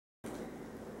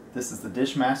This is the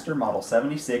Dishmaster Model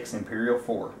 76 Imperial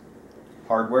 4.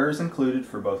 Hardware is included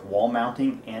for both wall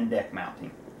mounting and deck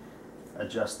mounting.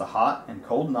 Adjust the hot and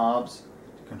cold knobs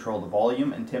to control the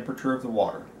volume and temperature of the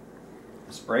water.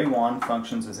 The spray wand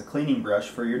functions as a cleaning brush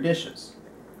for your dishes.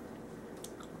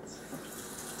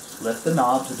 Lift the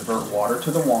knob to divert water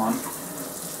to the wand.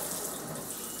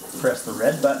 Press the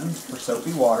red button for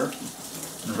soapy water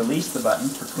and release the button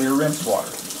for clear rinse water.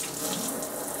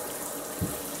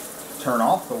 Turn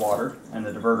off the water and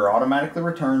the diverter automatically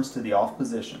returns to the off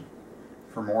position.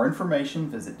 For more information,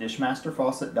 visit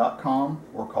dishmasterfaucet.com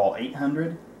or call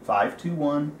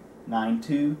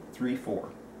 800-521-9234.